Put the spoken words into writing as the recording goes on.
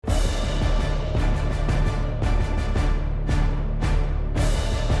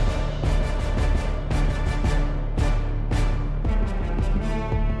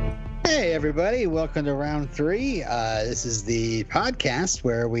everybody. Welcome to round 3. This is the podcast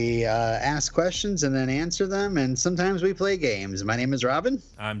where we ask questions and then answer them, and sometimes we play games. My name is Robin.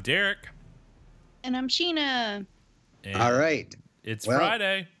 I'm Derek. And I'm Sheena. And all right. It's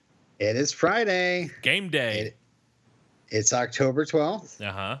Friday. It is Friday. Game day. It's October 12th.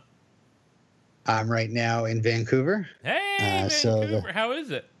 Uh-huh. I'm right now in Vancouver. Hey, Vancouver. How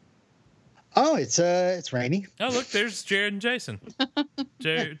is it? Oh, it's rainy. Oh, look, there's Jared and Jason.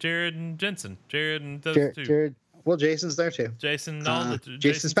 Jared and Jensen. Jared and those two. Jared. Well, Jason's there too. Jason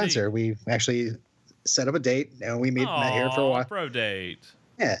Spencer. T. We actually set up a date and we met here for a while. Bro date.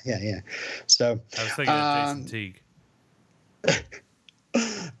 Yeah. So I was thinking of Jason Teague.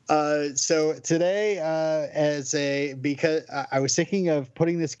 So today, because I was thinking of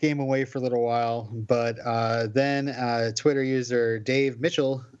putting this game away for a little while, but then Twitter user Dave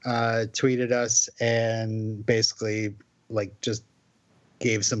Mitchell tweeted us and basically just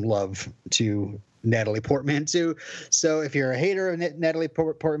gave some love to Natalie Portman 2. So if you're a hater of Natalie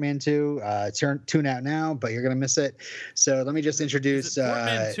Portman 2, tune out now, but you're gonna miss it. So let me just introduce. Is it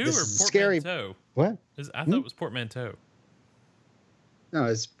Portmanteau or Portmanteau? What? I thought it was Portmanteau. No,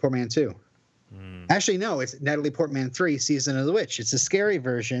 it's Portman 2. Actually, no, it's Natalie Portman 3, Season of the Witch. It's a scary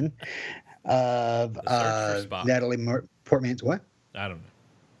version of Natalie Portman. What? I don't know.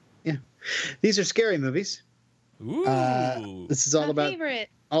 Yeah, these are scary movies. Ooh. This is all My about favorite.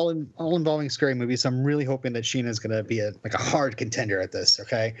 all involving scary movies. So I'm really hoping that Sheena's going to be a hard contender at this.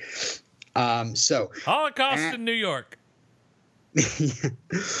 Okay. So Holocaust in New York.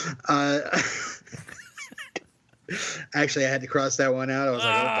 Actually, I had to cross that one out. I was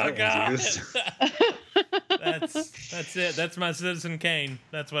like, God. That's it. That's my Citizen Kane.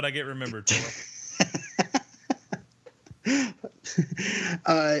 That's what I get remembered for.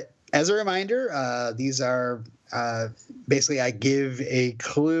 As a reminder, these are basically I give a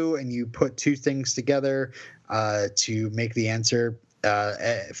clue and you put two things together to make the answer.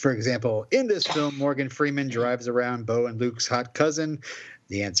 For example, in this film, Morgan Freeman drives around Bo and Luke's hot cousin.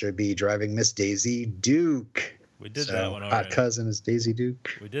 The answer would be driving Miss Daisy Duke. We did that one already. Hot cousin is Daisy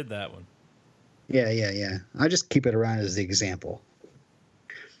Duke. We did that one. Yeah. I just keep it around as the example.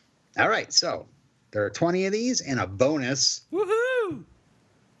 All right, so there are 20 of these and a bonus. Woohoo!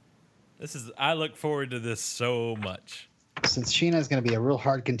 I look forward to this so much. Since Sheena's going to be a real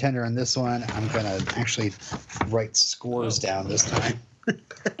hard contender on this one, I'm going to actually write scores down this time.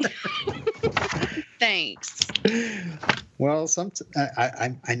 Thanks. Well,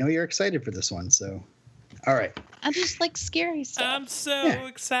 I know you're excited for this one, so all right. I just like scary stuff. I'm so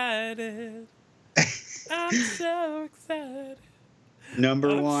excited. I'm so excited. Number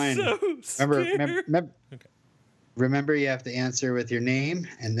I'm one. So Remember, you have to answer with your name,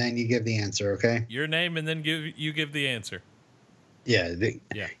 and then you give the answer. Okay. Your name, and then you give the answer. Yeah.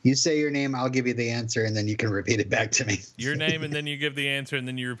 You say your name, I'll give you the answer, and then you can repeat it back to me. Your name, and then you give the answer, and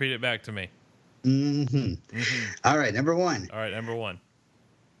then you repeat it back to me. Mm-hmm. All right, number one.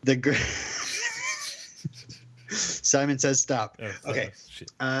 Simon says stop. Okay.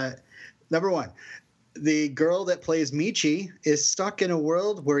 Number one. The girl that plays Michi is stuck in a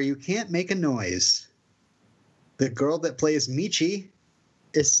world where you can't make a noise. The girl that plays Michi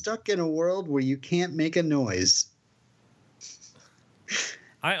is stuck in a world where you can't make a noise.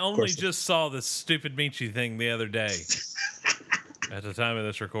 I only just saw this stupid Michi thing the other day. At the time of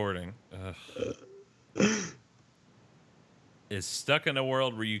this recording. Is stuck in a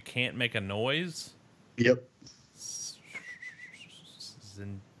world where you can't make a noise? Yep.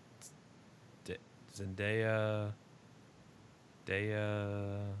 Zendaya.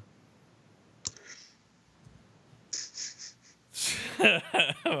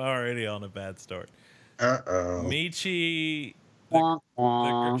 I'm already on a bad start. Uh-oh. Michi.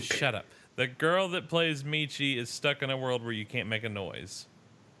 Shut up. The girl that plays Michi is stuck in a world where you can't make a noise.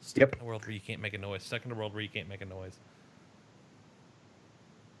 Stuck in a world where you can't make a noise. Stuck in a world where you can't make a noise.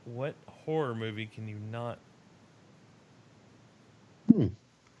 What horror movie can you not...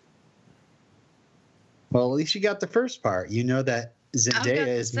 Well, at least you got the first part. You know that Zendaya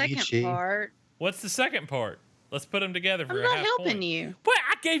is Michi. Second part. What's the second part? Let's put them together for I'm a not half helping point. you. But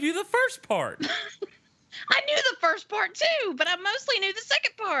I gave you the first part. I knew the first part too, but I mostly knew the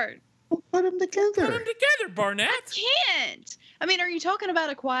second part. Well, put them together. Put them together, Barnett. I can't. I mean, are you talking about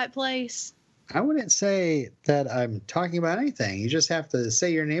A Quiet Place? I wouldn't say that I'm talking about anything. You just have to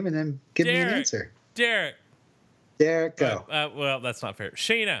say your name and then give me an answer. Derek, go. Well, that's not fair.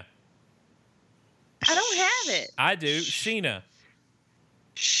 Sheena. I don't have it. I do. Sheena.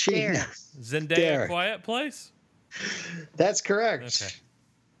 Zendaya, Derek. Quiet Place? That's correct.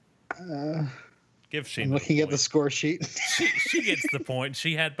 Okay. Give Sheena. I'm looking at the score sheet. She gets the point.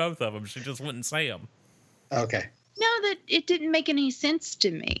 She had both of them. She just wouldn't say them. Okay. No, that it didn't make any sense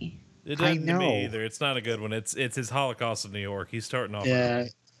to me. It doesn't to me either. It's not a good one. It's his Holocaust of New York. He's starting off. Yeah,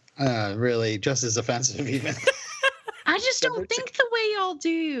 really, just as offensive even. I just don't think the way y'all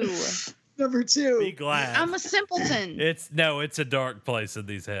do. Number 2. Be glad. I'm a simpleton. It's a dark place in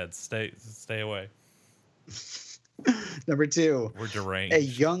these heads. Stay away. Number 2. We're deranged.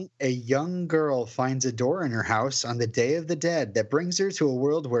 A young girl finds a door in her house on the Day of the Dead that brings her to a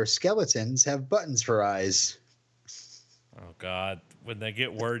world where skeletons have buttons for eyes. Oh God! When they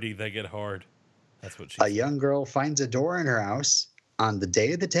get wordy, they get hard. That's what she A said. young girl finds a door in her house on the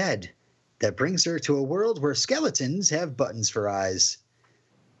Day of the Dead that brings her to a world where skeletons have buttons for eyes.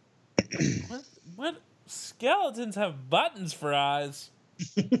 What? Skeletons have buttons for eyes?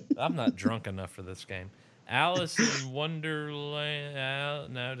 I'm not drunk enough for this game. Alice in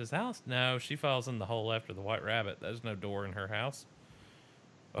Wonderland. No, does Alice? No, she falls in the hole after the White Rabbit. There's no door in her house.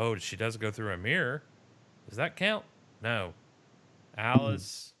 Oh, she does go through a mirror. Does that count? No.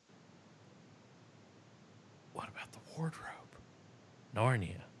 Alice. What about the wardrobe?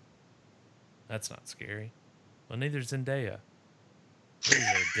 Narnia. That's not scary. Well, neither Zendaya. These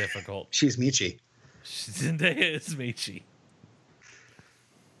are difficult. She's Michi. Zendaya is Michi.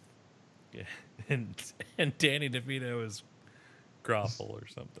 Yeah. And Danny DeVito is Groffle or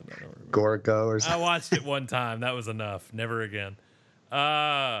something. I don't remember. Gorgo or something. I watched it one time. That was enough. Never again.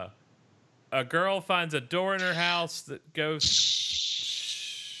 A girl finds a door in her house that goes.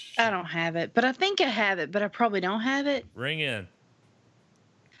 I don't have it, but I think I have it, but I probably don't have it. Ring in.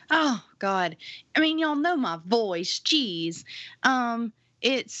 Oh God! I mean, y'all know my voice. Jeez.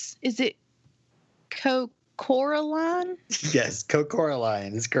 Is it Coraline? Yes,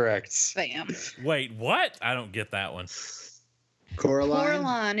 Coraline is correct. Bam. Wait, what? I don't get that one. Coraline?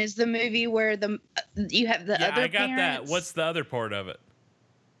 Coraline is the movie where you have the other I got parents. that. What's the other part of it?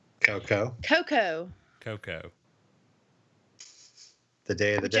 Coco. Coco? Coco. The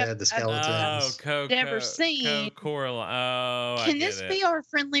Day of the Which I've- Dead, the Oh, skeletons. Coco. Never seen. Coraline. Oh, I Can get this it. be our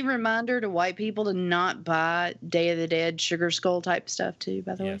friendly reminder to white people to not buy Day of the Dead, Sugar Skull type stuff too?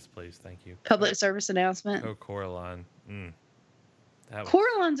 By the way, Yes, please. Thank you. public service announcement. Coraline. That was,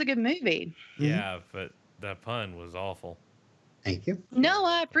 Coraline's a good movie. yeah, but the pun was awful. Thank you. No,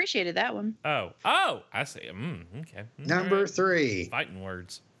 I appreciated that one. Oh, I see. Okay. Number Alright. 3. Fighting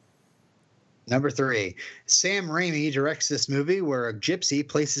words. Number 3. Sam Raimi directs this movie where a gypsy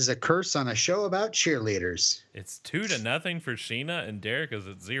places a curse on a show about cheerleaders. It's 2-0 for Sheena, and Derek is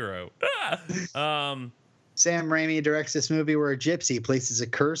at 0. Sam Raimi directs this movie where a gypsy places a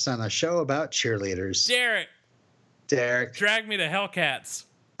curse on a show about cheerleaders. Derek, Derek. drag me to Hellcats.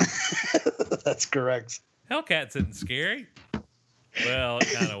 That's correct. Hellcats isn't scary. Well,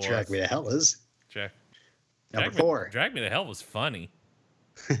 it kind of was. Drag Me to Hell is. Number Drag 4. Drag Me to Hell was funny.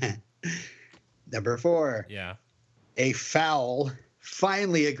 Number 4. Yeah. A fowl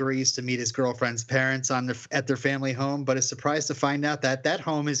finally agrees to meet his girlfriend's parents at their family home, but is surprised to find out that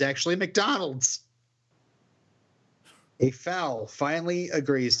home is actually McDonald's. A fowl finally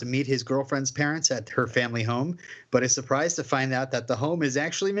agrees to meet his girlfriend's parents at her family home, but is surprised to find out that the home is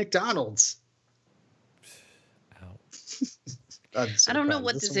actually McDonald's. Ow. I don't know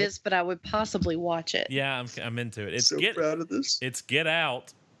what this is, but I would possibly watch it. Yeah, I'm into it. It's so proud of this. It's Get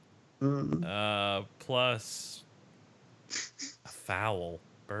Out. Mhm. Plus a fowl,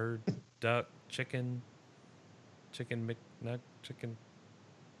 bird, duck, chicken McNug, chicken.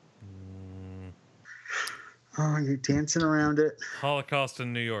 Oh, you're dancing around it. Holocaust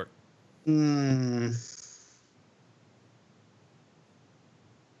in New York. Mm.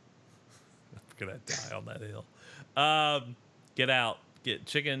 I'm gonna die on that hill. Get out. Get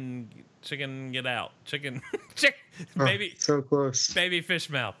chicken. Get out. Chicken. Baby. So close. Baby fish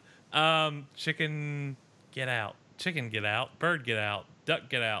mouth. Chicken. Get out. Chicken. Get out. Bird. Get out. Duck.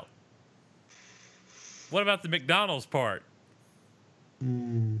 Get out. What about the McDonald's part?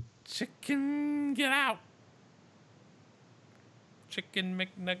 Chicken. Get out. Chicken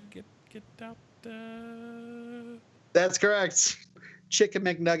McNugget. Get out. That's correct. Chicken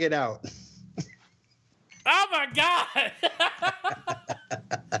McNugget out. Oh my God!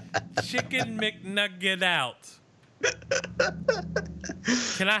 Chicken McNugget out.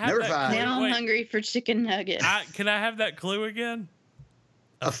 Can I have Number that? 5. Now I'm Wait, hungry for chicken nuggets. can I have that clue again?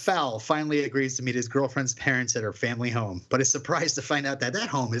 A fowl finally agrees to meet his girlfriend's parents at her family home, but is surprised to find out that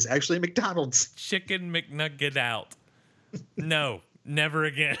home is actually McDonald's. Chicken McNugget out. No, never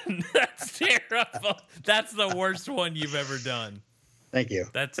again. That's terrible. That's the worst one you've ever done. Thank you.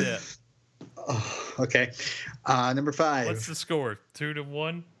 That's it. Oh, okay. Number 5. What's the score?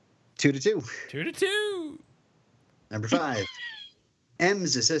 2-1? 2-2. 2-2. Number 5.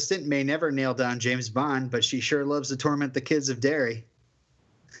 M's assistant may never nail down James Bond, but she sure loves to torment the kids of Derry.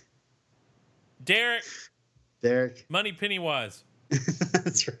 Derek. Money Pennywise.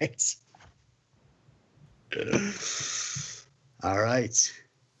 That's right. All right.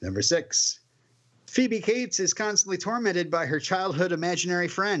 Number 6. Phoebe Cates is constantly tormented by her childhood imaginary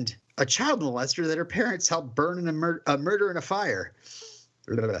friend, a child molester that her parents helped burn in a murder in a fire.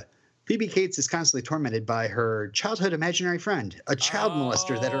 Blah, blah, blah. Phoebe Cates is constantly tormented by her childhood imaginary friend, a child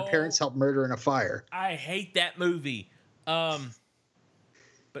molester that her parents helped murder in a fire. I hate that movie.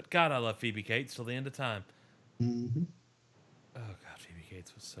 But God, I love Phoebe Cates till the end of time. Mm-hmm. Oh God, Phoebe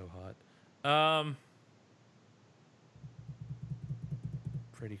Cates was so hot.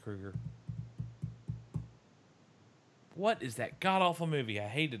 Freddy Krueger. What is that god awful movie? I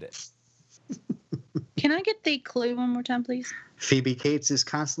hated it. Can I get the clue one more time, please? Phoebe Cates is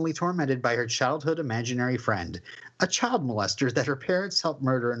constantly tormented by her childhood imaginary friend, a child molester that her parents helped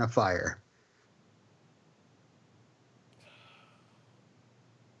murder in a fire.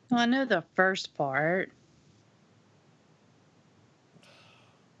 Well, I know the first part.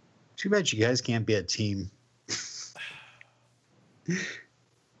 Too bad you guys can't be a team. Nightmare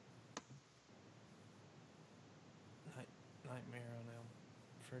on Elm.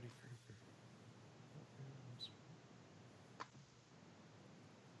 Freddy Krueger.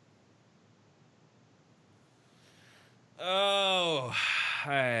 Oh,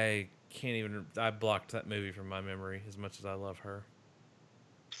 I can't even. I blocked that movie from my memory as much as I love her.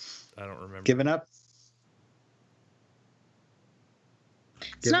 I don't remember. Giving up?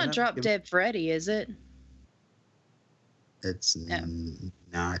 It's not Drop Dead Freddy, is it? It's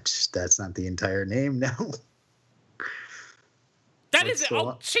not. That's not the entire name, no. That is it.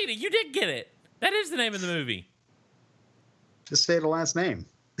 Oh, Sheena, you did get it. That is the name of the movie. Just say the last name.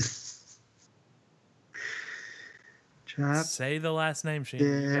 Say the last name, Sheena.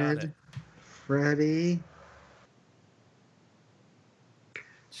 You got it. Freddy.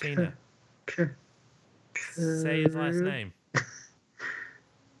 Sheena. Say his last name.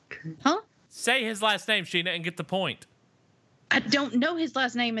 Huh? Say his last name, Sheena, and get the point. I don't know his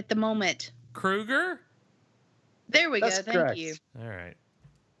last name at the moment. Krueger? There we That's go. correct. Thank you. All right.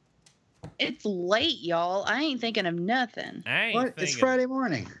 It's late, y'all. I ain't thinking of nothing. It's Friday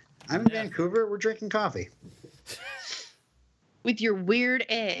morning. I'm in Vancouver. We're drinking coffee. With your weird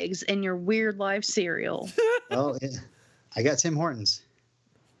eggs and your weird life cereal. Well, I got Tim Hortons.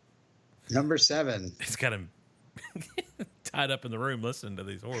 Number 7. He's got him tied up in the room listening to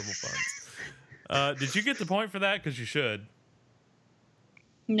these horrible puns. Did you get the point for that? Because you should.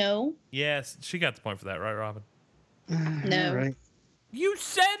 No. Yes, she got the point for that, right, Robin? No. Right. You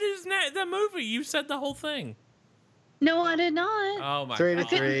said his name, the movie. You said the whole thing. No, I did not. Oh, my 3 to God. I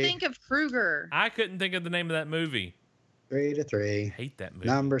couldn't 3. think of Krueger. I couldn't think of the name of that movie. 3-3. I hate that movie.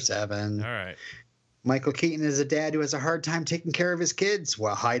 Number 7. All right. Michael Keaton is a dad who has a hard time taking care of his kids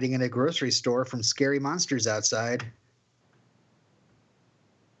while hiding in a grocery store from scary monsters outside.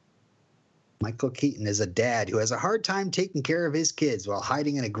 Michael Keaton is a dad who has a hard time taking care of his kids while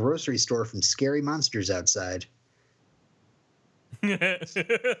hiding in a grocery store from scary monsters outside. Derek.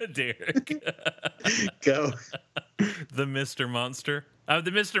 Go. The Mr. Monster.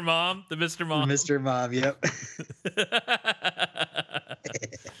 The Mr. Mom. The Mr. Mom. Mr. Mom, yep.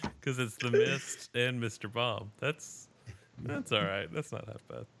 Because it's the Mist and Mr. Bomb. That's all right. That's not half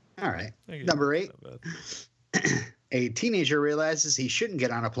bad. All right. Number 8. A teenager realizes he shouldn't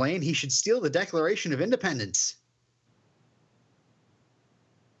get on a plane. He should steal the Declaration of Independence.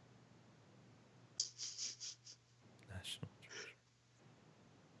 National Treasure.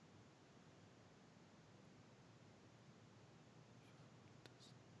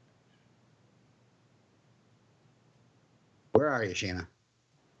 Where are you, Sheena?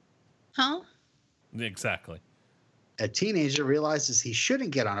 Huh? Exactly. A teenager realizes he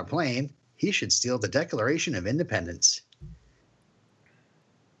shouldn't get on a plane. He should steal the Declaration of Independence.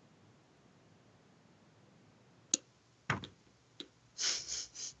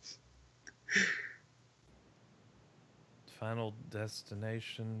 Final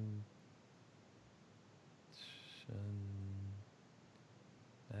Destination.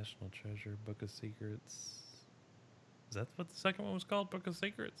 National Treasure. Book of Secrets. Is that what the second one was called? Book of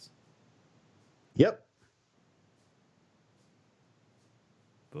Secrets? Yep.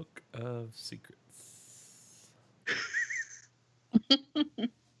 Book of Secrets.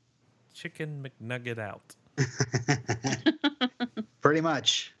 Chicken McNugget out. Pretty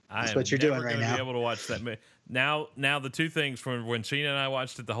much. That's what you're doing right now. Be able to watch that movie. Now the two things from when Sheena and I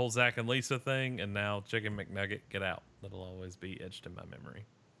watched it, the whole Zach and Lisa thing, and now Chicken McNugget, get out. That'll always be etched in my memory.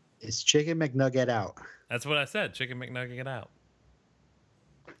 Is Chicken McNugget out? That's what I said. Chicken McNugget out.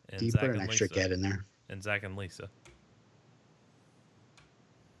 And You Zach put an and extra Lisa. get in there. And Zach and Lisa.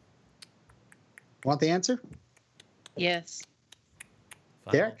 Want the answer? Yes.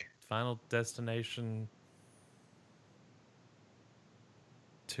 Derek? Final Destination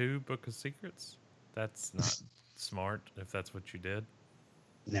 2 Book of Secrets? That's not smart if that's what you did.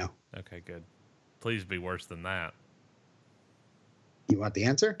 No. Okay, good. Please be worse than that. You want the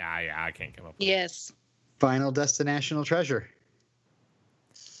answer? Yeah, I can't come up with Yes. Final Destination Treasure.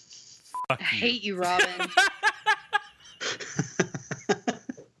 Fuck I hate you, Robin.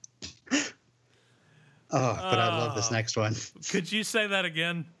 Oh, but I love this next one. Could you say that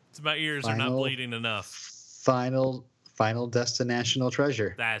again? My ears are not Final- bleeding enough. Final Destination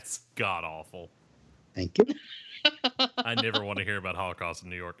Treasure. That's god awful. Thank you. I never want to hear about Holocaust in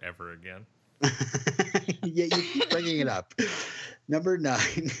New York ever again. Yeah, you keep bringing it up. Number 9.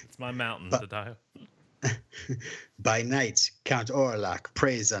 It's my mountain to die. By night, Count Orlok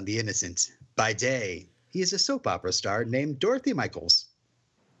preys on the innocent. By day, he is a soap opera star named Dorothy Michaels.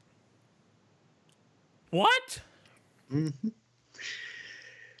 What? Mm-hmm.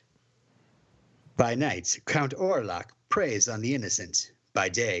 By night, Count Orlok preys on the innocent. By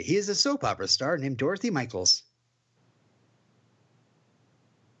day, he is a soap opera star named Dorothy Michaels.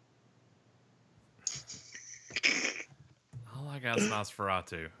 All I got is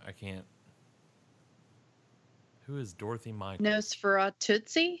Nosferatu. I can't. Who is Dorothy Michaels?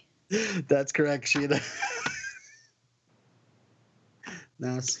 Nosferatu? That's correct, Sheena.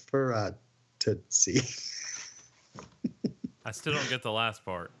 Nosferatu. I still don't get the last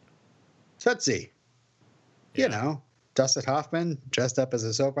part. Tootsie. Yeah. You know, Dustin Hoffman dressed up as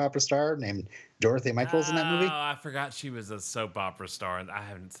a soap opera star named Dorothy Michaels in that movie. Oh, I forgot she was a soap opera star, and I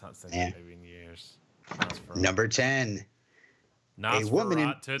haven't seen that movie in years. Nosferatu. Number 10. A woman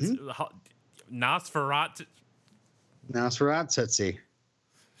in- Nosferatu. Nosferatu.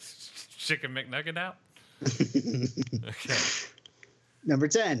 Chicken McNugget out? Okay. Number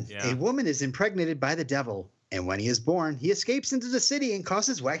 10. Yeah. A woman is impregnated by the devil, and when he is born, he escapes into the city and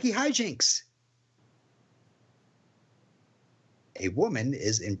causes wacky hijinks. A woman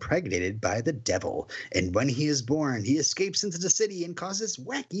is impregnated by the devil, and when he is born, he escapes into the city and causes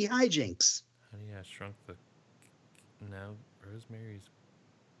wacky hijinks. Honey, I Shrunk the... No, Rosemary's...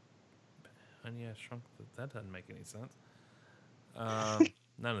 Honey, I Shrunk the... That doesn't make any sense.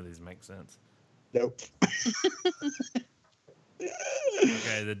 None of these make sense. Nope.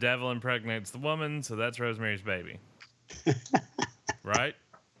 Okay, the devil impregnates the woman, so that's Rosemary's Baby. Right?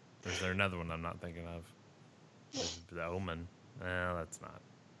 Or is there another one I'm not thinking of? The Omen. No, that's not.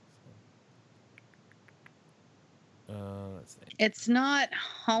 Let's see. It's not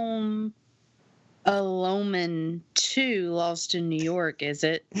Home Alone 2 Lost in New York, is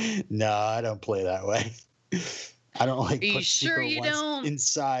it? No, I don't play that way. I don't like Are you put sure secret you ones don't?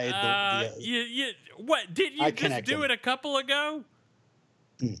 inside What? Did you I just connect do them. it a couple ago?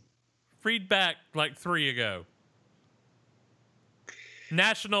 Read back like 3 ago.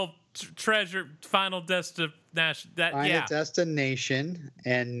 National Treasure, Final Destination. Final Destination,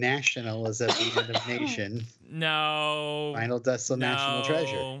 and national is at the end of nation. No. Final Destination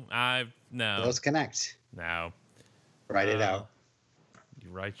Treasure. No. Those connect. No. Write it out. You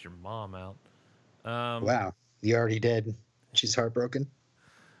write your mom out. Wow, you already did. She's heartbroken.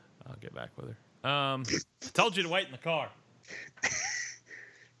 I'll get back with her. I told you to wait in the car.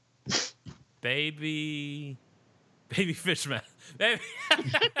 Baby Fishman. Baby.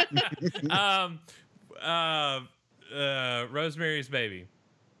 Rosemary's Baby.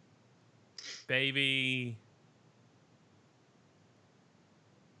 Baby,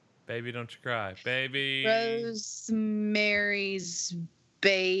 don't you cry. Baby. Rosemary's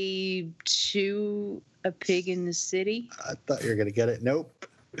Babe 2 A Pig in the City. I thought you were gonna get it. Nope.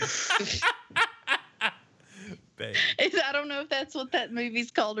 Babe. I don't know if that's what that movie's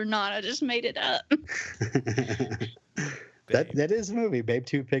called or not. I just made it up. That is a movie, Babe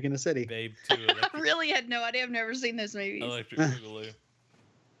 2 Pig in the City. Babe 2 I really had no idea. I've never seen those movies. Electric Boogaloo.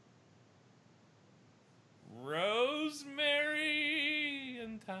 Rosemary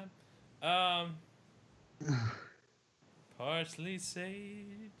in Time. Parsley,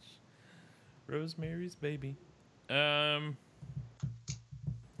 sage. Rosemary's Baby. I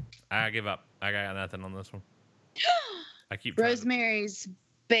give up. I got nothing on this one. I keep trying to- Rosemary's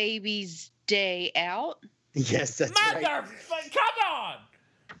Baby's Day Out. Yes, that's right. Come on!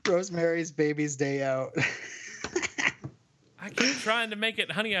 Rosemary's Baby's Day Out. I keep trying to make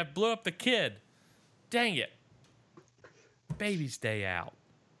it, honey, I blew up the kid. Dang it. Baby's Day Out.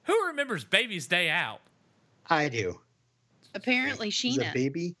 Who remembers Baby's Day Out? I do. Apparently, Is a Sheena.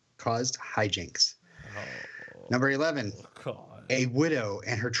 baby caused hijinks. Oh, Number 11. God. A widow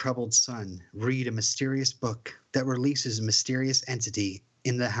and her troubled son read a mysterious book that releases a mysterious entity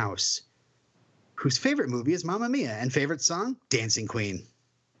in the house, whose favorite movie is Mamma Mia and favorite song, Dancing Queen.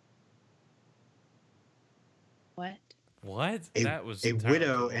 What? What? That was A entirely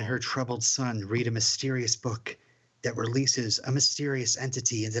widow too and her long. troubled son read a mysterious book that releases a mysterious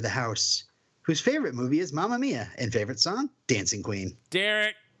entity into the house, whose favorite movie is Mamma Mia and favorite song, Dancing Queen.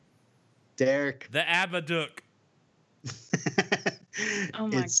 Derek, Derek. the Abadook. Oh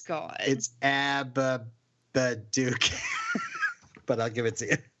my God. It's Abadook. But I'll give it to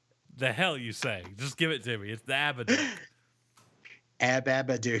you. The hell you say? Just give it to me. It's the Abadook.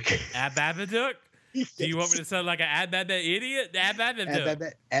 Abadook. Abadook? Do you want me to sound like an Ababa idiot?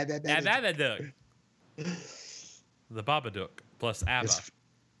 Abadook. Abadook. The Babadook plus Abba.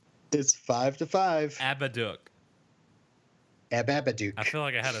 It's 5-5. Abadook. Abadook. I feel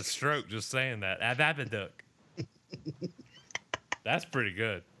like I had a stroke just saying that. Abadook. That's pretty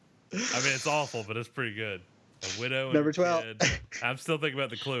good. I mean, it's awful, but it's pretty good. A widow and Number her 12. kid. I'm still thinking about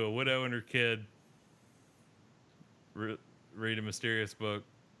the clue. A widow and her kid read a mysterious book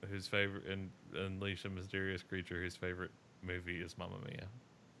whose favorite and unleash a mysterious creature whose favorite movie is Mamma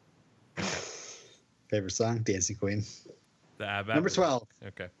Mia. Favorite song, Dancing Queen. The Abadook. Number 12.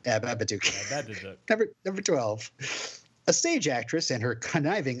 Okay. Abadook. Abadook. Number 12. A stage actress and her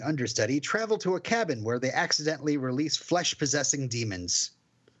conniving understudy travel to a cabin where they accidentally release flesh-possessing demons.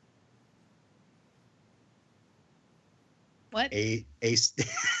 What?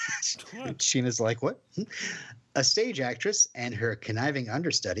 Sheena's like, what? A stage actress and her conniving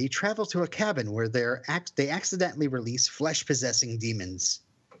understudy travel to a cabin where they accidentally release flesh-possessing demons.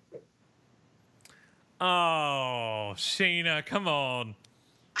 Oh, Sheena, come on.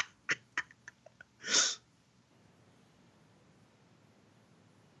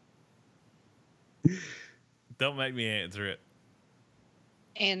 Don't make me answer it.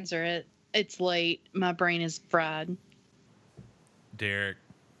 Answer it. It's late. My brain is fried. Derek,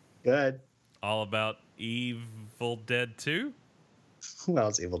 Good. all about Evil Dead 2? Well,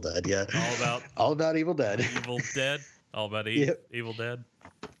 it's Evil Dead, yeah. All about Evil Dead. Evil Dead? All about Yep. Evil Dead?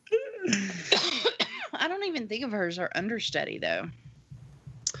 I don't even think of her as her understudy, though.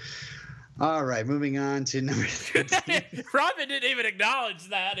 All right, moving on to number 13. Robin didn't even acknowledge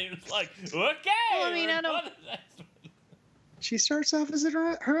that. He was like, okay. Well, I mean, I don't- She starts off as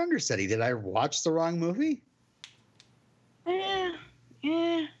her understudy. Did I watch the wrong movie? Yeah.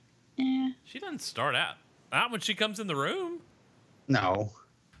 She doesn't start out. Not when she comes in the room. No.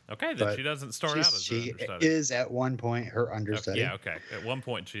 Okay, then But she doesn't start out as an She understudy. is at one point her understudy. Yeah, okay. At one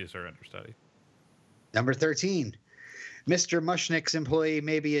point, she is her understudy. Number 13. Mr. Mushnick's employee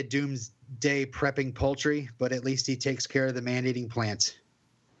may be a doomsday prepping poultry, but at least he takes care of the man-eating plant.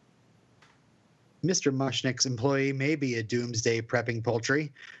 Mr. Mushnick's employee may be a doomsday prepping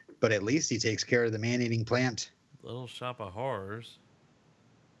poultry, but at least he takes care of the man-eating plant. Little Shop of Horrors.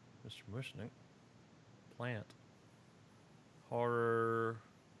 Mr. Mushnick. Plant. Horror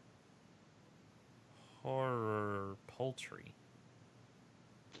poultry.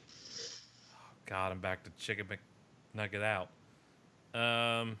 Oh, God, I'm back to Chicken McNugget out.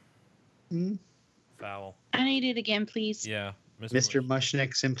 Foul. I need it again, please. Yeah. Mr.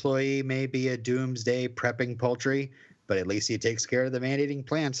 Mushnick's employee may be a doomsday prepping poultry, but at least he takes care of the man-eating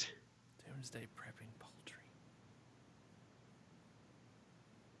plant. Doomsday prepping poultry.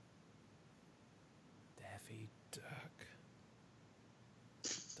 Daffy Duck.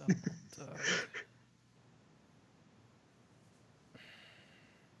 Donald Duck.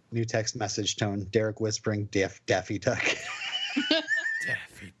 New text message tone. Derek whispering Daffy Duck. Daffy Duck.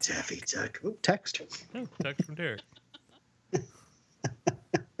 Daffy Duck. Ooh, text. Oh, text from Derek.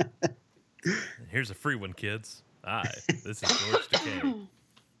 Here's a free one, kids. Hi, this is George Takei.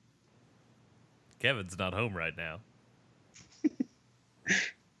 Kevin's not home right now.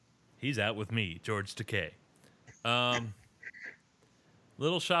 He's out with me, George Takei.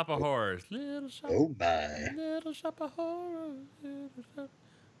 Little Shop of Horrors. Little Shop, Oh my. Little Shop of Horrors. Little Shop.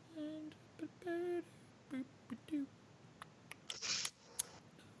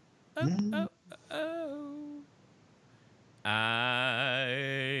 Oh.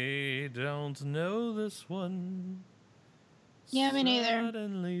 I don't know this one. Yeah, me neither.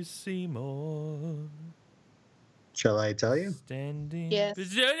 Suddenly Seymour Shall I tell you? standing. Yes.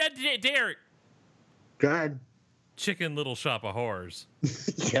 Derek. Go ahead. Chicken Little Shop of Horrors.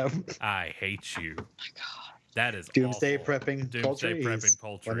 Yep. I hate you. Oh my God. That is Doomsday awful. prepping Doomsday poultry. prepping He's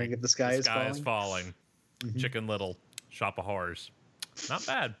poultry. wondering if the sky is falling. falling. Mhm. Chicken Little Shop of Horrors. Not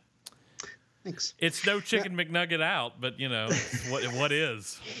bad. Thanks. It's no Chicken McNugget out, but what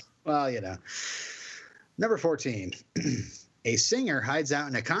is? Well, Number 14. A singer hides out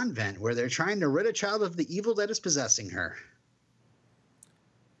in a convent where they're trying to rid a child of the evil that is possessing her.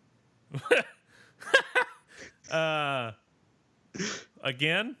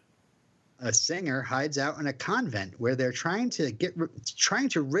 Again? A singer hides out in a convent where they're trying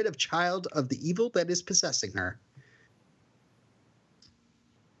to rid a child of the evil that is possessing her.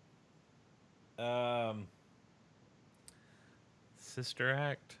 Sister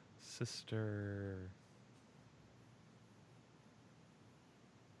Act, Sister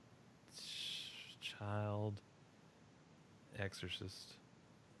Child Exorcist,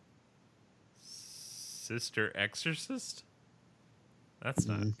 Sister Exorcist. That's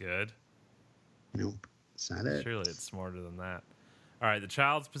not good. Nope, it's not it. Surely it's smarter than that. All right, the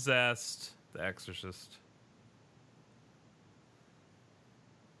child's possessed. The Exorcist.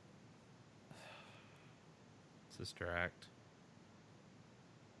 Sister Act.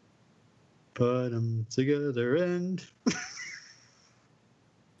 Put them together and...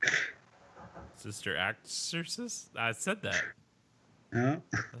 Sister Exorcist? I said that. No,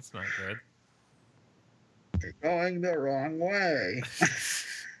 That's not good. you're going the wrong way.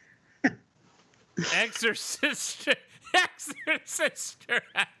 Exorcist. That's correct.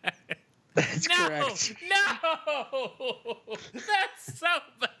 No! That's so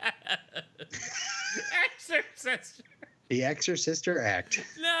bad. Exorcist. The Exorcister Act.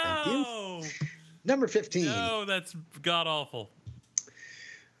 No! Number 15. No, that's god awful.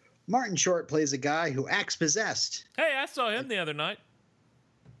 Martin Short plays a guy who acts possessed Hey, I saw him the other night.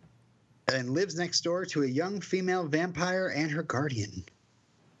 and lives next door to a young female vampire and her guardian.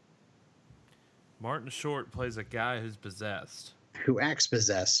 Martin Short plays a guy who's possessed. Who acts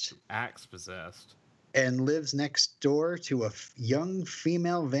possessed Acts possessed. and lives next door to a young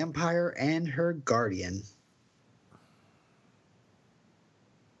female vampire and her guardian.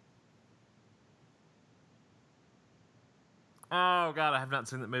 Oh, God, I have not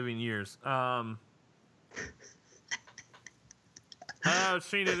seen that movie in years. Oh,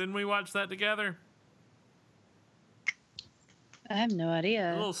 Sheena, didn't we watch that together? I have no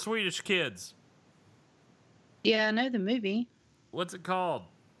idea. Little Swedish kids. Yeah, I know the movie. What's it called?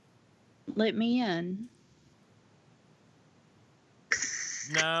 Let Me In.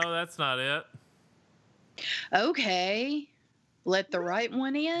 No, that's not it. Okay. Let the right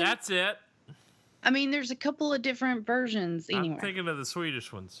one in? That's it. I mean, there's a couple of different versions anyway. I'm thinking of the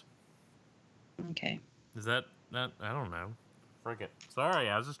Swedish ones. Okay. Is that I don't know. Frick it. Sorry,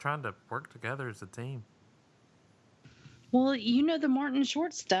 I was just trying to work together as a team. Well, you know the Martin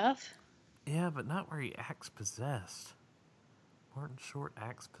Short stuff. Yeah, but not where he acts possessed. Martin Short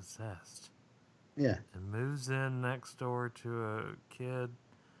acts possessed. Yeah. And moves in next door to a kid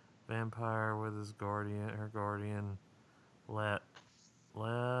vampire with his guardian, her guardian. Let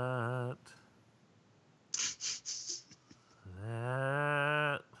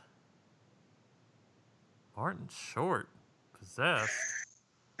Martin Short possessed.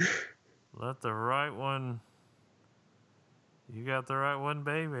 Let the right one. You got the right one,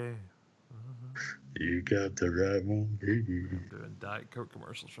 baby. You got the right one, baby. I'm doing Diet Coke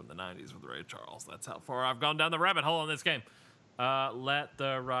commercials from the 90s with Ray Charles. That's how far I've gone down the rabbit hole in this game. Let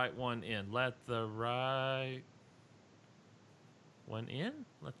the right one in. Let the right one in?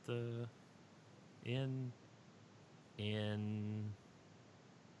 Let the in.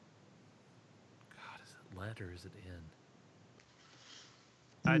 God, is it let or is it in?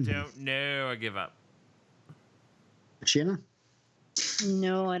 I don't know. I give up. Sheena?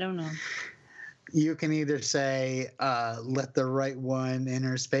 No, I don't know. You can either say, let the right one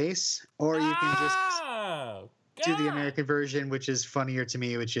enter space, or you can just do the American version, which is funnier to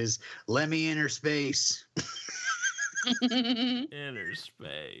me, which is, let me enter space. Inner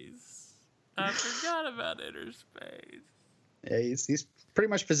space. I forgot about inner space. Yeah, he's pretty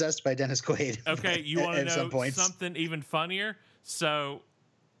much possessed by Dennis Quaid. Okay, you want to at some know points. something even funnier? So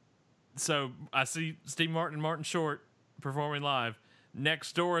I see Steve Martin and Martin Short performing live.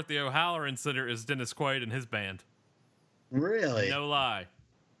 Next door at the O'Halloran Center is Dennis Quaid and his band. Really? No lie.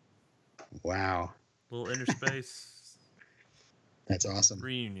 Wow. Little inner space That's awesome.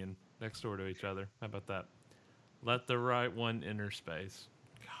 reunion next door to each other. How about that? Let the right one enter space.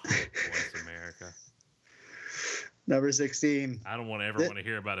 God, bless America. Number 16. I don't want to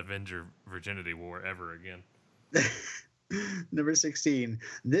hear about Avenger Virginity War ever again. Number 16.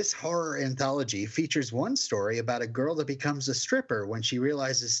 This horror anthology features one story about a girl that becomes a stripper when she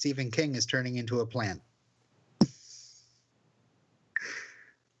realizes Stephen King is turning into a plant.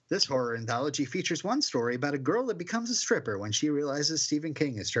 This horror anthology features one story about a girl that becomes a stripper when she realizes Stephen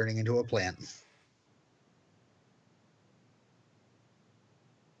King is turning into a plant.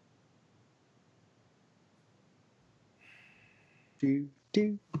 Do,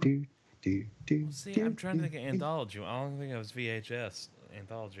 do, do, do, do. See, I'm trying to think of anthology. I don't think it was VHS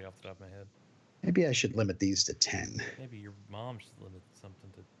anthology off the top of my head. Maybe I should limit these to 10. Maybe your mom should limit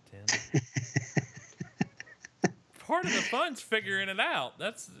something to 10. Part of the fun's figuring it out.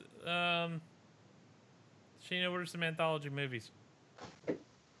 That's Sheena, what are some anthology movies?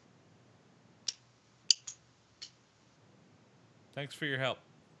 Thanks for your help.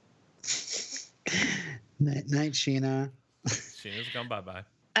 Night, Sheena. Sheena's gone bye-bye.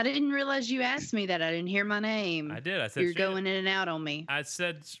 I didn't realize you asked me that. I didn't hear my name. I did. I said You're Sheena. going in and out on me. I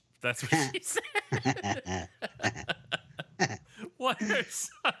said that's what she said. What are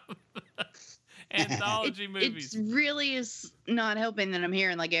some anthology movies? It really is not helping that I'm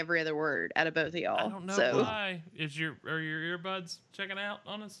hearing like every other word out of both of y'all. I don't know why. Are your earbuds checking out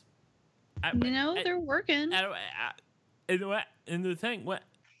on us? They're working. And the thing, what?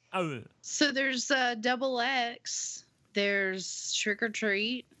 Oh. So there's Double X. There's Trick or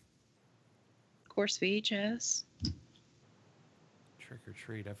Treat. Of course, VHS. Trick or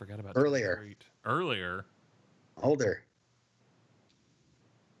Treat. I forgot about Earlier. Trick or Treat. Earlier. Older.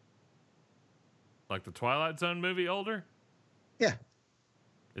 Like the Twilight Zone movie, older? Yeah.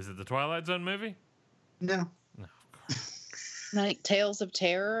 Is it the Twilight Zone movie? No. No, of course. Like Tales of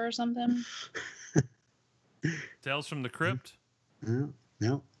Terror or something? Tales from the Crypt?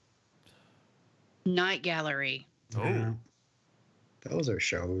 No. Night Gallery. Oh. No. Those are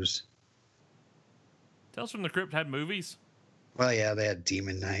shows. Tales from the Crypt had movies? Well, yeah, they had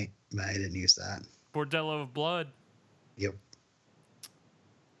Demon Night, but I didn't use that. Bordello of Blood? Yep.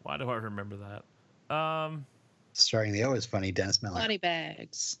 Why do I remember that? Starring the always funny Dennis Miller. Body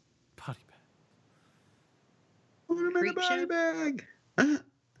Bags. Potty bag. Put him in a Creep body Show? bag.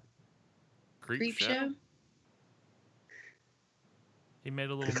 Creep Show? He made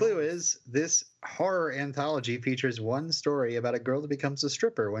a little. The clue noise. is this horror anthology features one story about a girl that becomes a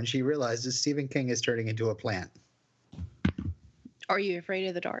stripper when she realizes Stephen King is turning into a plant. Are You Afraid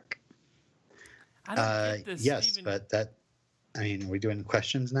of the Dark? I don't get this. Yes, but that. I mean, are we doing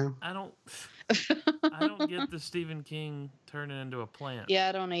questions now? I don't get the Stephen King turning into a plant. Yeah,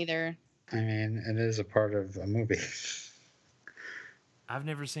 I don't either. I mean, it is a part of a movie. I've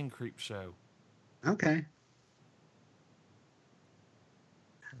never seen Creep Show. Okay.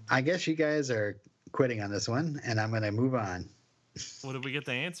 I guess you guys are quitting on this one, and I'm going to move on. Well, did we get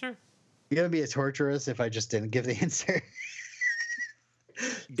the answer? You're going to be a torturous if I just didn't give the answer.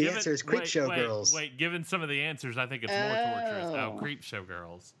 The answer is Creep Show Girls. Wait, given some of the answers, I think it's more torturous. Oh, Creep Show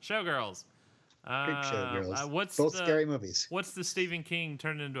Girls. Showgirls. Creep Show Girls. What's both scary movies. What's the Stephen King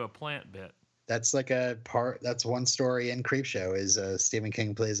turned into a plant bit? That's like a part. That's one story in Creep Show. Is Stephen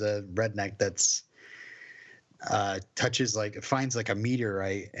King plays a redneck that's finds like a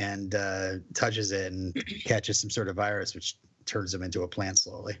meteorite and touches it and catches some sort of virus, which turns him into a plant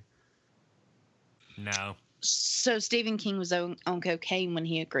slowly. No. So Stephen King was on cocaine when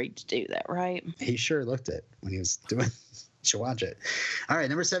he agreed to do that, right? He sure looked it when he was doing. You should watch it. All right,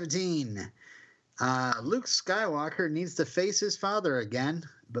 number 17. Luke Skywalker needs to face his father again,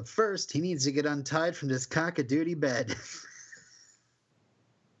 but first he needs to get untied from this cock-a-doodie bed.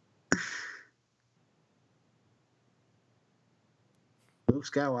 Luke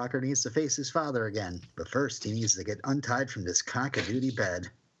Skywalker needs to face his father again, but first he needs to get untied from this cock-a-doodie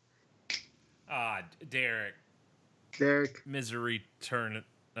bed. Derek. Derek. Misery Turn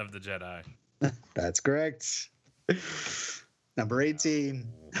of the Jedi. That's correct. Number 18.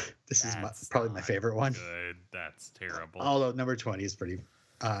 This is probably my favorite one. Good. That's terrible. Although number 20 is pretty.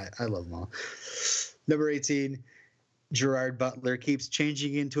 I love them all. Number 18. Gerard Butler keeps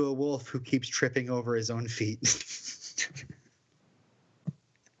changing into a wolf who keeps tripping over his own feet.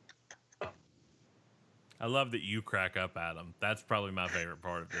 I love that you crack up at him. That's probably my favorite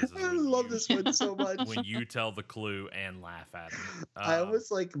part of this. I love this one so much. When you tell the clue and laugh at him. I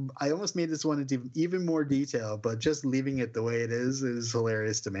almost made this one into even more detail, but just leaving it the way it is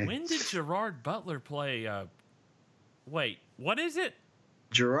hilarious to me. When did Gerard Butler play? Wait, what is it?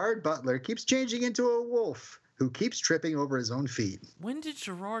 Gerard Butler keeps changing into a wolf who keeps tripping over his own feet. When did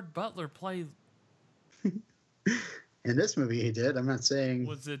Gerard Butler play? In this movie, he did. I'm not saying.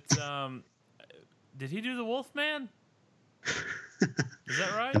 Was it? Did he do the Wolfman? Is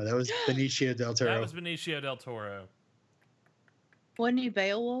that right? No, that was Benicio del Toro. That was Benicio del Toro. Wasn't he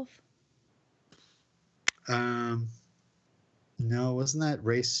Beowulf? No, wasn't that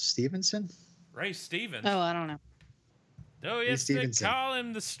Ray Stevenson? Ray Stevens. Oh, I don't know. Oh, yes, they call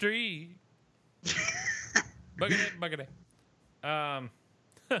him the street. Buggity.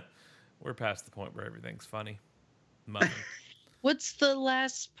 We're past the point where everything's funny. Muffin. What's the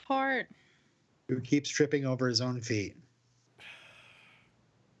last part? Who keeps tripping over his own feet?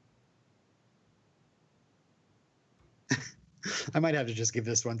 I might have to just give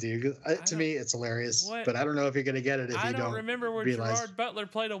this one to you. To me, it's hilarious, but I don't know if you're going to get it if you don't. I don't remember where Gerard Butler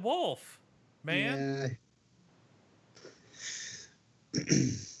played a wolf, man. Yeah.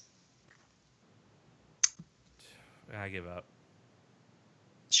 I give up.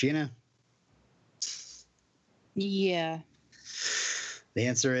 Sheena? Yeah. The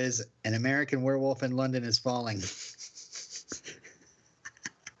answer is An American Werewolf in London is Falling.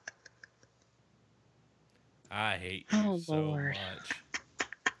 I hate you so Lord. Much.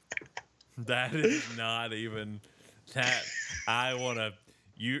 That is not even that. I want to.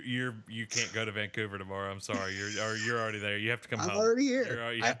 You can't go to Vancouver tomorrow. I'm sorry. You're already there. You have to come home. I'm already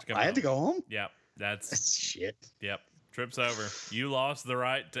here. You have to come I had to go home. Yep. That's shit. Yep. Trip's over. You lost the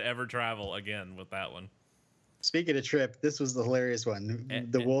right to ever travel again with that one. Speaking of Trip, this was the hilarious one.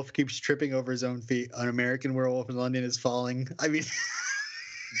 The wolf keeps tripping over his own feet. An American Werewolf in London is Falling. I mean,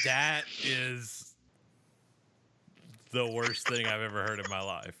 that is the worst thing I've ever heard in my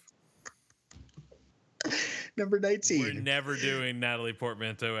life. Number 19. We're never doing Natalie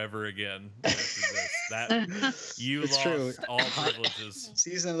Portmanteau ever again after this. You lost true. All privileges.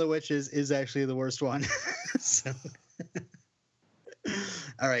 Season of the Witches is actually the worst one. So.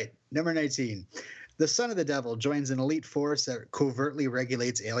 All right, number 19. The son of the devil joins an elite force that covertly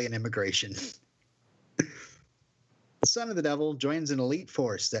regulates alien immigration. The son of the devil joins an elite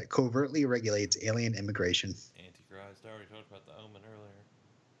force that covertly regulates alien immigration. Antichrist. I already talked about the Omen earlier.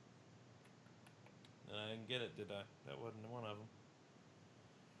 And I didn't get it, did I? That wasn't one of them.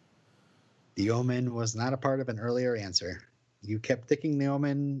 The Omen was not a part of an earlier answer. You kept thinking The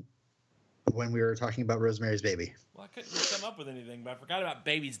Omen when we were talking about Rosemary's Baby. Well, I couldn't come up with anything, but I forgot about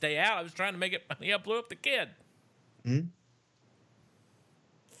Baby's Day Out. I was trying to make it funny. I blew up the kid. Hmm?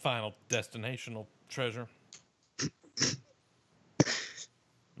 Final Destinational Treasure.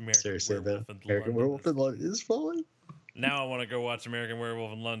 Seriously, American Werewolf in London is Falling. Now I want to go watch American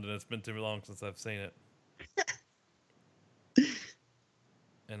Werewolf in London. It's been too long since I've seen it.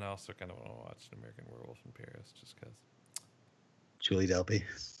 And I also kind of want to watch American Werewolf in Paris just because. Julie Delpy.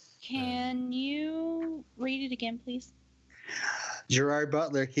 Can you read it again, please? Gerard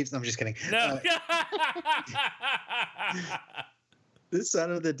Butler keeps... I'm just kidding. No. The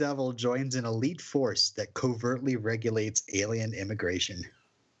son of the devil joins an elite force that covertly regulates alien immigration.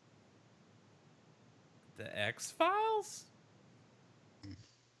 The X-Files?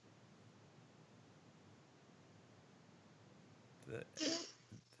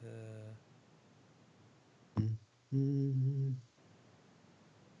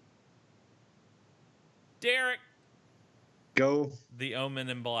 Derek. Go. The Omen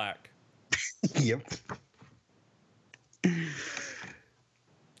in Black. Yep.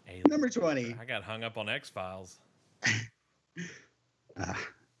 Number 20. I got hung up on X-Files. It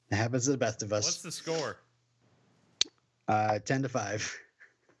happens to the best of us. What's the score? 10-5.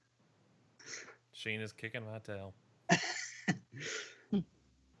 Sheena's kicking my tail.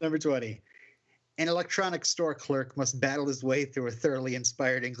 Number 20. An electronics store clerk must battle his way through a thoroughly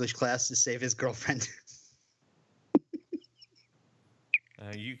inspired English class to save his girlfriend.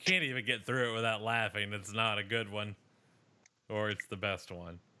 You can't even get through it without laughing. It's not a good one. Or it's the best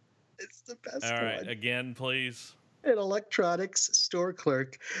one. It's the best one. All right, one. Again, please. An electronics store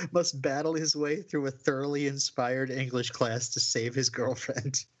clerk must battle his way through a thoroughly inspired English class to save his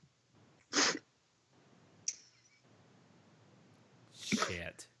girlfriend.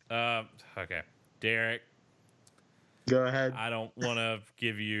 Shit. Okay. Derek. Go ahead. I don't want to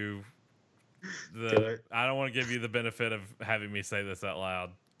give you the benefit of having me say this out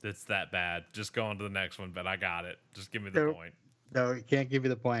loud. It's that bad. Just go on to the next one, but I got it. Just give me the point. No, it can't give you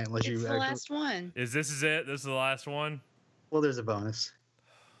the point unless it's the last one. This is it? This is the last one? Well, there's a bonus.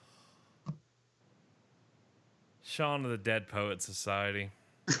 Shaun of the Dead Poet Society.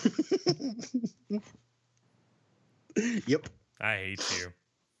 Yep. I hate you.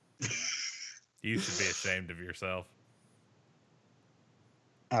 You should be ashamed of yourself.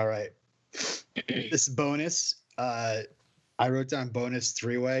 All right. This bonus, I wrote down bonus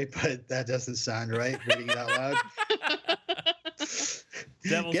 3-way, but that doesn't sound right reading it out loud.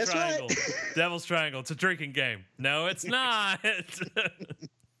 Devil's Triangle. Devil's Triangle. It's a drinking game. No, it's not.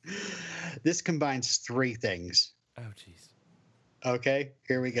 This combines 3 things. Oh, jeez. Okay,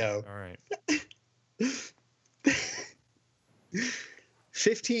 here we go. All right.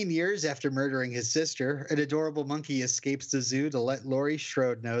 15 years after murdering his sister, an adorable monkey escapes the zoo to let Laurie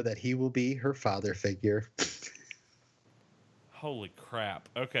Strode know that he will be her father figure. Holy crap.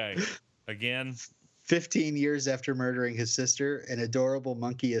 Okay. Again. 15 years after murdering his sister, an adorable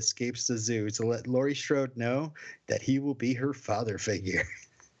monkey escapes the zoo to let Laurie Strode know that he will be her father figure.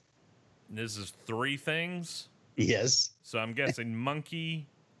 This is 3 things. Yes. So I'm guessing monkey,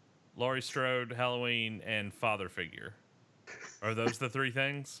 Laurie Strode, Halloween, and father figure. Are those the 3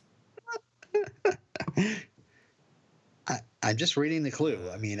 things? I'm just reading the clue.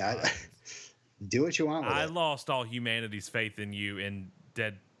 I mean, do what you want with I it. lost all humanity's faith in you in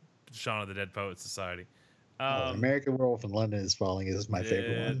Shaun of the Dead Poets Society. American Werewolf in London is Falling is my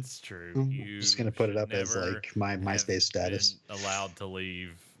favorite one. It's true. I'm You just going to put it up as never like my MySpace status. been allowed to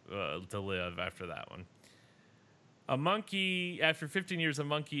live after that one. After 15 years, a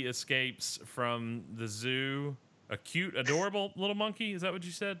monkey escapes from the zoo. A cute, adorable little monkey. Is that what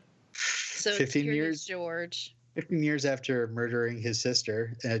you said? So 15 Curious years? George. 15 years after murdering his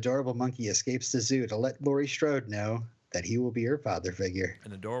sister, an adorable monkey escapes the zoo to let Laurie Strode know that he will be her father figure.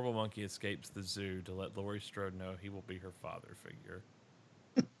 An adorable monkey escapes the zoo to let Laurie Strode know he will be her father figure.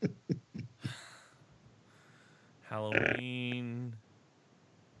 Halloween.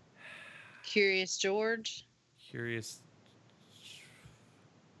 Curious George. Curious.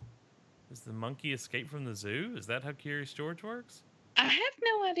 Does the monkey escape from the zoo? Is that how Curious George works? I have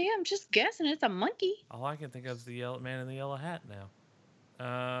no idea. I'm just guessing it's a monkey. All I can think of is the man in the yellow hat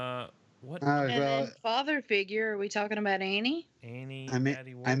now. What? Oh, And well, then father figure. Are we talking about Annie? Annie. I may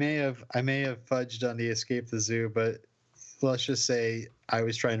Patty have fudged on the escape the zoo, but let's just say I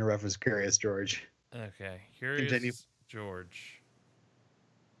was trying to reference Curious George. Okay, Curious Continue. George.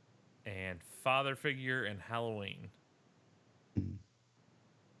 And father figure and Halloween.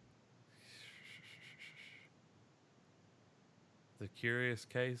 The Curious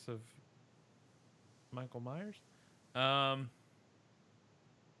Case of Michael Myers.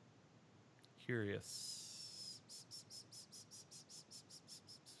 Curious.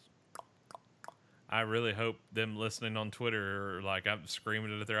 I really hope them listening on Twitter are like, I'm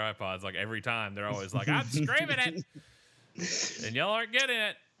screaming it at their iPods. Like every time they're always like, I'm screaming it. And y'all aren't getting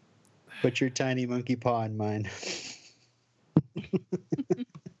it. Put your tiny monkey paw in mine.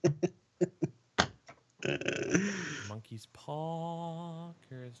 Monkey's Paw,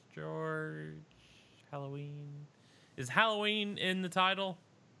 Curious George, Halloween. Is Halloween in the title?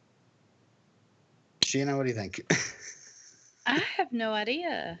 Sheena, what do you think? I have no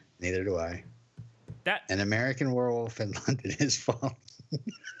idea. Neither do I. That An American Werewolf in London is falling.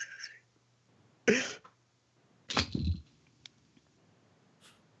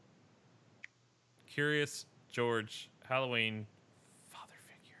 Curious George, Halloween, father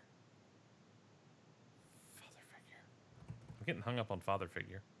figure. Father figure. I'm getting hung up on father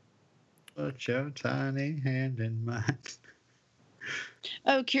figure. Put your tiny hand in mine.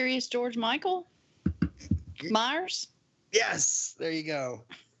 Oh, Curious George Michael Myers. Yes, there you go.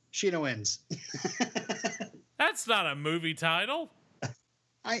 Sheena wins. That's not a movie title.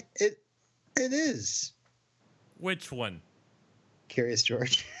 It is. Which one? Curious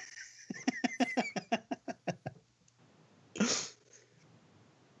George.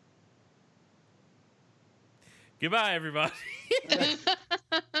 Goodbye, everybody.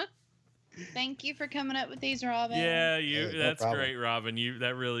 Thank you for coming up with these, Robin. Yeah, Hey, no that's problem. great, Robin.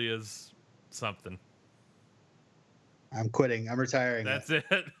 That really is something. I'm quitting. I'm retiring. That's it.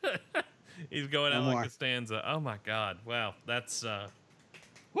 He's going out No like more. a stanza. Oh my God. Wow. That's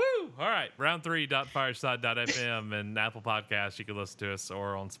woo. All right. Round3.fireside.fm and Apple Podcasts. You can listen to us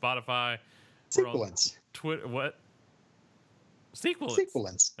or on Spotify. We're on Sequelance. Twitter. What? Sequelance.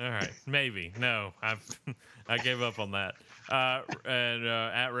 Sequelance. All right. Maybe. No. I gave up on that. And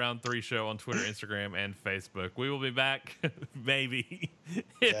at Round 3 Show on Twitter, Instagram, and Facebook. We will be back, maybe,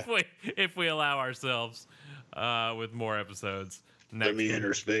 if we allow ourselves, with more episodes. Let me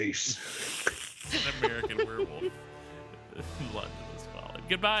enter space. American Werewolf. London is falling.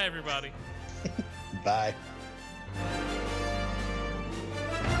 Goodbye, everybody. Bye.